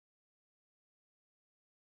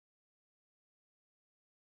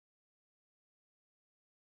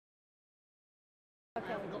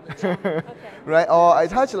Right? Or I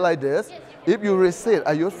touch like this. If you resist,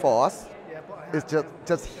 I use force. It's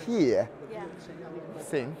just here. Yeah.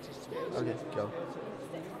 Thing. Okay, go.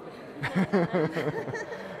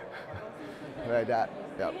 Like that.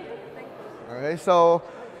 Yep. Okay, so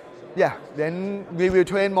yeah, then we will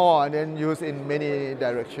train more and then use in many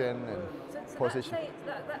direction and So position.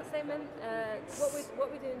 that statement,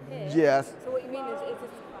 what we're doing here. Yes. So what you mean is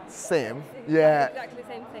it's Same. it's Yeah. exactly the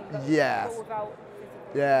same thing. But, Yes. but without.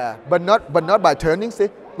 Yeah, but not by turning. See,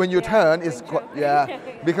 when you turn, it's yeah.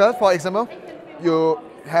 Because for example, you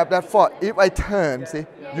have that thought. If I turn, see,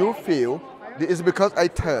 you feel it's because I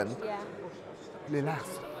turn. Yeah. Relax,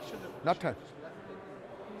 not turn.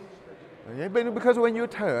 Okay, but because when you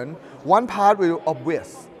turn, one part will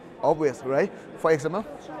obvious, right? For example,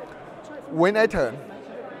 when I turn,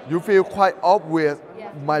 you feel quite obvious.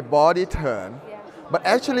 My body turn, but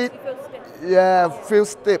actually, yeah, feel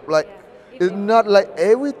stiff. Like it's not like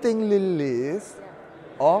everything release.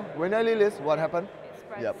 Or when I release, what happened?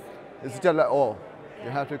 Yep, it's just like oh, you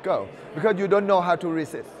have to go because you don't know how to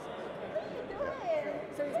resist.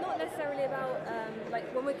 So it's not necessarily about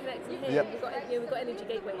like when we're connecting here, Yep. we've got energy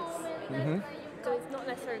gateways. So it's not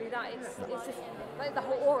necessarily that. It's just like the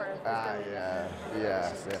whole aura. Yeah,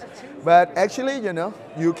 yes. But actually,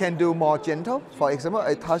 you can do more gentle. For example,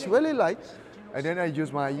 I touch really light, and then I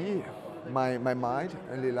use my ear, my mind,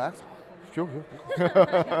 and relax. Sure.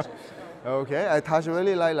 Okay, I touch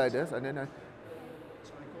really light like this, and then I.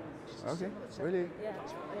 Okay, really. Yeah,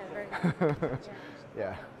 very good.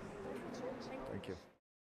 Yeah. Thank you.